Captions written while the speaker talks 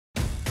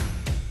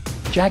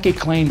Jackie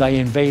claimed I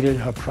invaded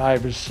her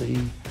privacy.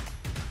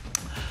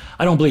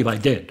 I don't believe I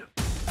did.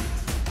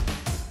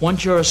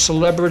 Once you're a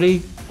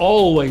celebrity,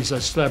 always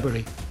a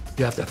celebrity,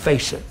 you have to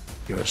face it.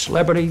 You're a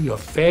celebrity, you're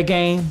fair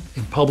game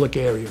in public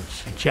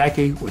areas. And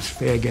Jackie was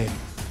fair game.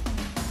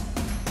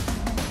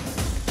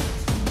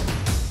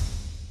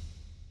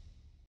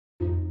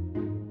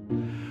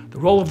 The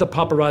role of the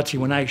paparazzi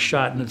when I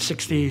shot in the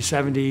 60s,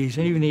 70s,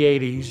 and even the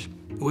 80s,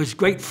 it was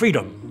great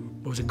freedom.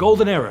 It was a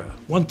golden era,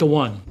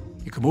 one-to-one.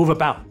 You could move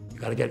about. You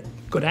gotta get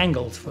good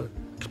angles for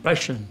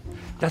expression.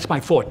 That's my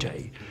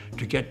forte,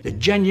 to get the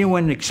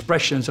genuine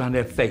expressions on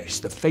their face.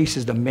 The face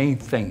is the main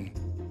thing.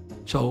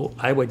 So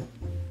I would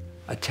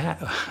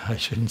attack, I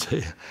shouldn't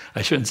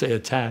say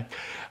attack.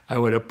 I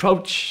would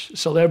approach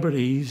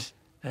celebrities,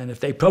 and if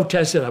they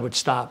protested, I would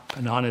stop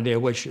and honor their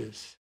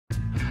wishes.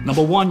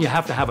 Number one, you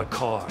have to have a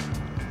car.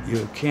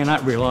 You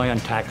cannot rely on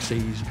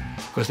taxis,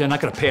 because they're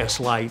not gonna pass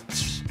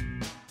lights.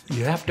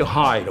 You have to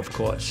hide, of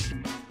course,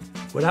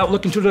 without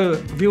looking through the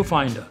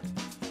viewfinder.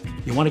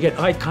 You wanna get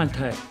eye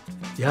contact.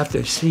 You have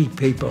to see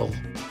people.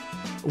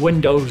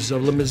 Windows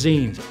of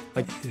limousines.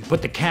 Like, you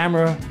put the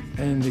camera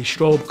and the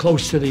strobe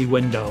close to the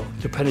window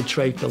to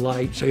penetrate the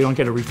light so you don't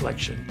get a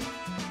reflection.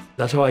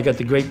 That's how I got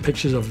the great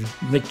pictures of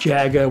Mick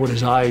Jagger with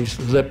his eyes,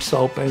 lips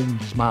open,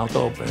 his mouth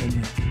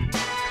open.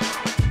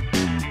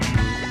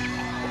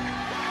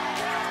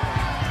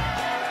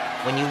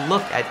 When you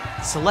look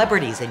at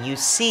celebrities and you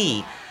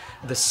see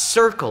the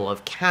circle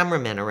of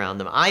cameramen around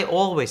them, I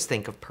always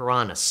think of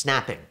Piranha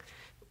snapping.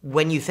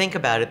 When you think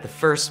about it, the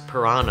first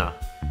Piranha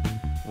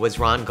was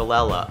Ron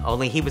Galella,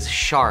 only he was a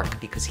shark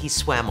because he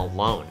swam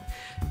alone.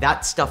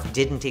 That stuff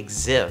didn't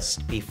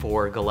exist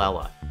before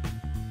Galella.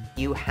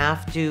 You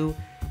have to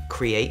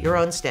create your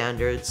own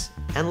standards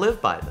and live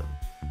by them.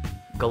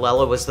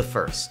 Galella was the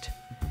first.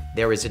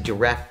 There is a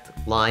direct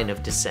line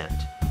of descent.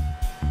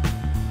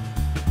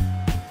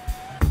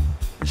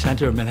 The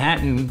center of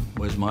Manhattan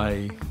was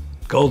my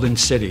golden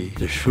city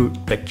to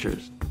shoot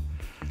pictures.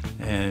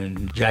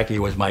 And Jackie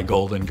was my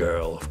golden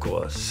girl, of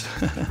course.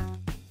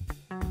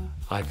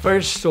 I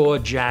first saw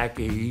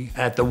Jackie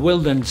at the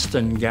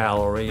Wildenstein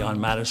Gallery on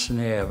Madison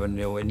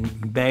Avenue in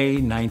May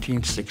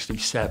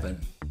 1967.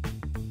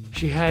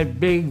 She had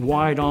big,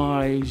 wide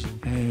eyes,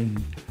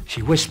 and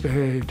she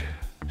whispered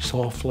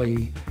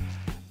softly,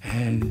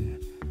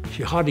 and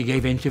she hardly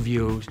gave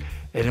interviews,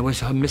 and it was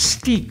her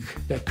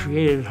mystique that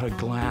created her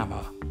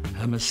glamour,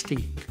 her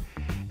mystique.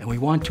 And we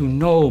want to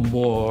know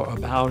more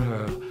about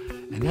her.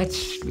 And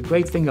that's the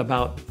great thing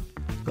about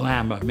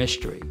glamour,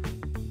 mystery.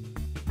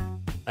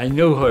 I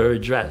knew her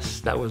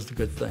address, that was the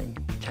good thing,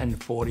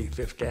 1040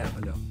 Fifth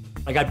Avenue.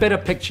 I got better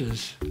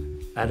pictures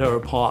at her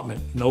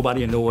apartment,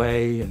 nobody in the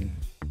way, and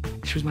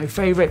she was my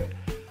favorite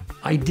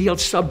ideal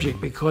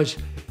subject because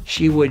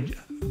she would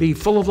be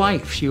full of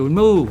life, she would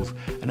move,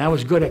 and I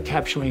was good at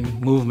capturing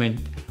movement,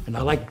 and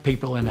I liked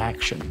people in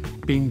action,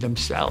 being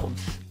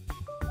themselves.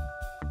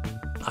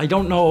 I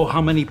don't know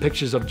how many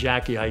pictures of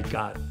Jackie I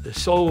got.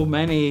 There's so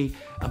many,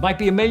 it might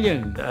be 1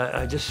 million.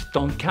 I just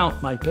don't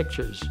count my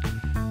pictures.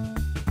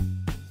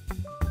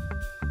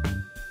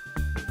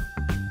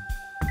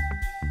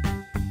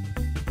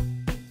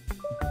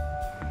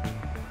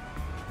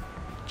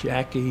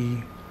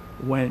 Jackie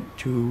went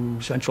to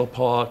Central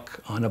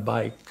Park on a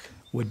bike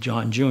with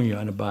John Jr.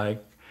 on a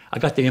bike. I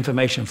got the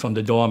information from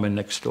the doorman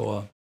next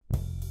door.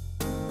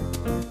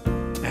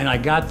 And I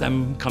got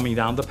them coming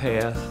down the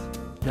path.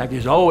 Jackie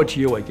says, oh, it's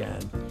you again.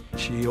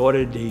 She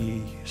ordered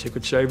the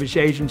Secret Service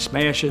agent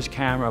smash his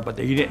camera, but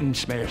they didn't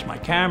smash my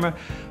camera,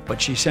 but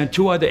she sent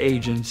 2 other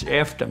agents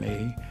after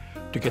me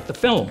to get the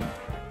film.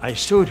 I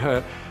sued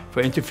her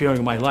for interfering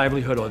with my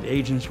livelihood, or the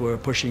agents were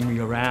pushing me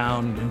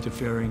around,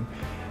 interfering,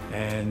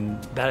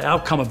 and the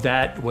outcome of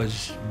that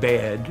was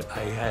bad.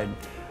 I had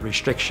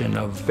restriction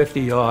of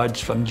 50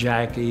 yards from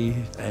Jackie,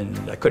 and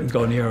I couldn't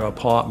go near her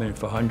apartment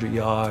for 100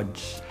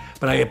 yards.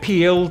 But I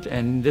appealed,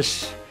 and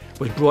this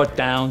was brought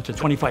down to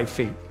 25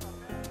 feet.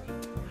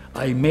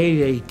 I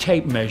made a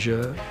tape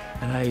measure,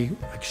 and I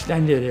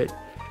extended it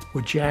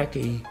with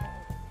Jackie.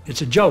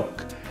 It's a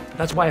joke.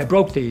 That's why I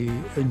broke the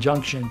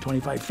injunction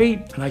 25 feet,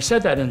 and I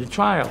said that in the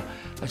trial.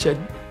 I said,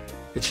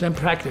 it's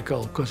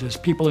impractical, because there's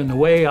people in the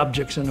way,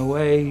 objects in the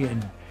way,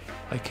 and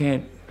I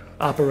can't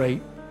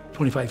operate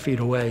 25 feet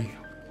away.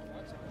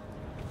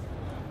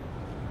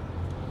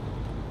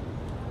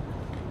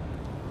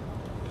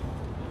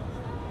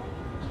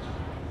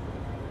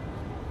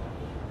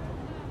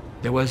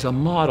 There was a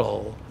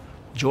model,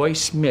 Joy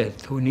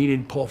Smith, who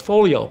needed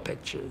portfolio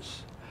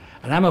pictures.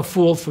 And I'm a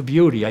fool for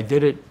beauty. I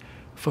did it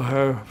for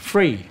her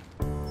free.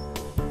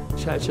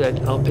 So I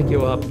said, I'll pick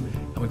you up,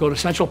 and we go to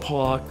Central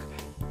Park.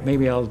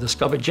 Maybe I'll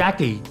discover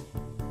Jackie.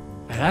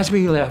 And as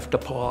we left the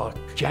park,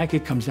 Jackie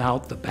comes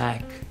out the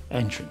back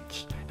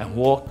entrance and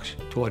walks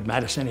toward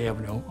Madison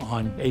Avenue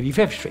on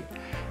 85th Street.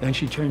 Then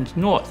she turns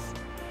north.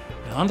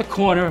 And on the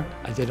corner,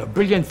 I did a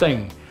brilliant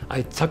thing.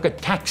 I took a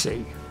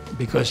taxi,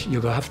 because you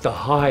have to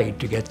hide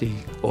to get the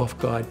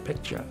off-guard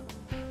picture.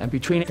 And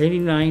between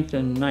 89th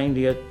and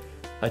 90th,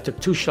 I took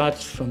 2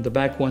 shots from the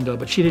back window,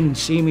 but she didn't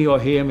see me or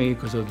hear me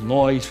because of the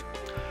noise.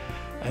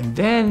 And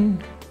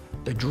then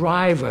the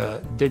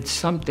driver did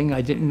something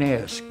I didn't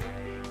ask.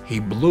 He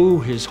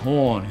blew his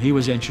horn. He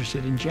was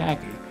interested in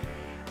Jackie.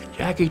 And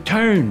Jackie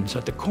turns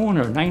at the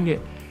corner, 90,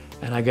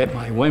 and I get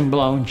my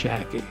windblown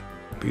Jackie.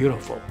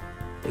 Beautiful.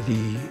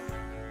 The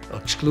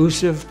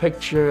exclusive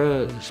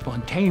picture,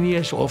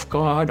 spontaneous,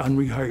 off-guard,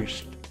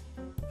 unrehearsed.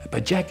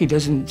 But Jackie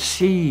doesn't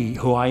see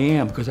who I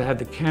am because I have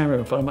the camera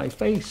in front of my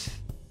face.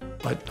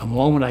 But the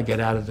moment I get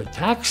out of the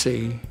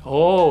taxi,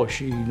 oh,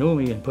 she knew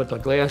me and put the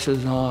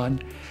glasses on,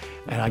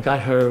 and I got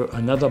her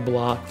another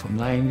block from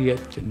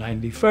 90th to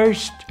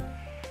 91st,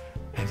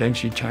 and then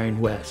she turned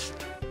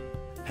west.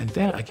 And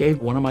then I gave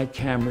one of my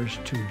cameras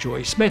to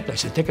Joy Smith. I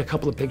said, take a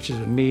couple of pictures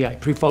of me. I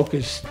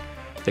pre-focused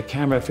the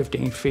camera at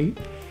 15 feet,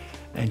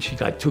 and she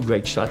got 2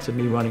 great shots of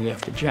me running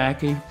after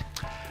Jackie.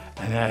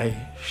 And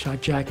I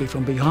shot Jackie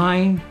from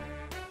behind,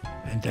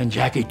 and then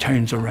Jackie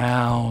turns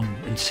around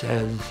and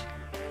says,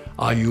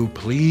 are you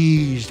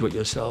pleased with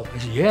yourself? I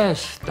said,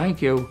 yes,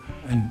 thank you,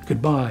 and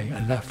goodbye,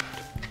 and left.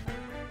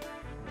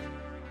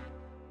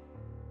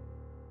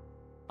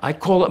 I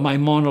call it my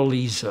Mona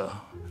Lisa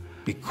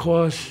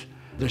because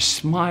the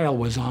smile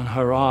was on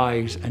her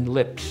eyes and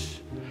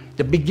lips,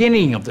 the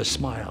beginning of the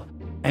smile.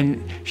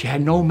 And she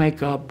had no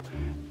makeup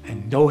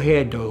and no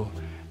hairdo,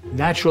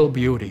 natural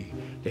beauty,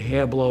 the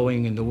hair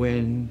blowing in the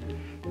wind,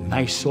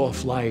 nice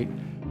soft light.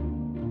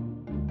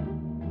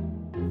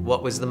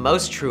 What was the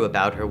most true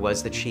about her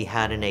was that she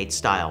had innate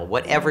style.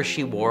 Whatever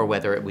she wore,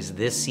 whether it was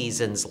this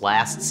season's,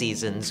 last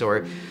season's,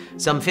 or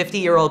some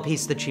 50-year-old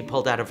piece that she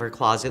pulled out of her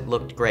closet,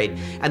 looked great.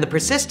 And the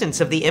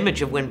persistence of the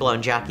image of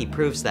Windblown Jackie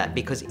proves that,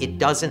 because it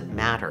doesn't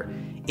matter.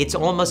 It's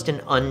almost an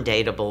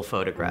undateable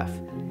photograph.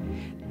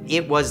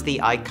 It was the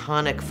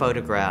iconic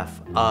photograph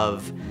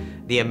of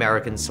the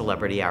American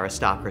celebrity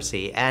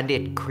aristocracy, and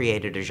it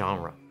created a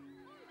genre.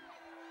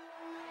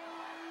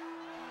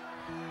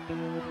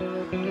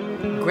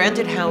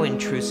 Granted how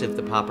intrusive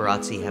the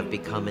paparazzi have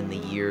become in the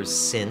years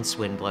since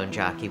Windblown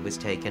Jackie was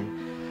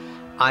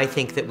taken, I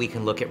think that we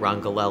can look at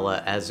Ron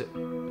Galella as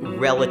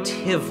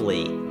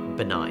relatively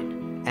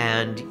benign.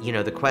 And, you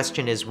know, the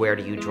question is, where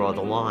do you draw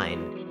the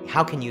line?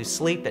 How can you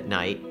sleep at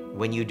night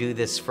when you do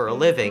this for a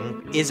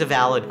living is a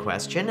valid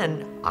question,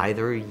 and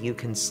either you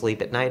can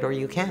sleep at night or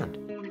you can't.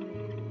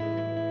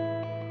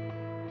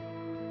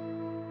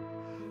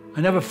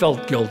 I never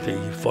felt guilty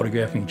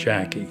photographing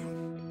Jackie.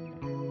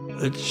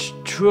 It's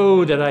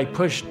true that I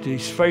pushed the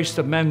First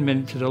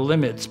Amendment to the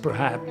limits,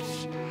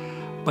 perhaps,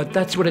 but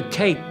that's what it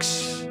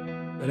takes.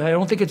 And I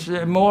don't think it's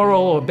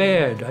immoral or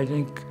bad. I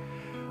think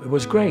it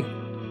was great.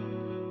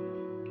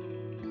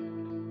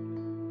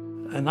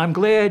 And I'm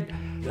glad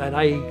that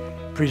I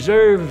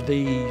preserved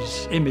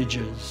these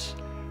images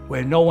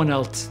where no one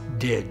else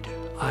did.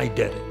 I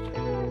did it.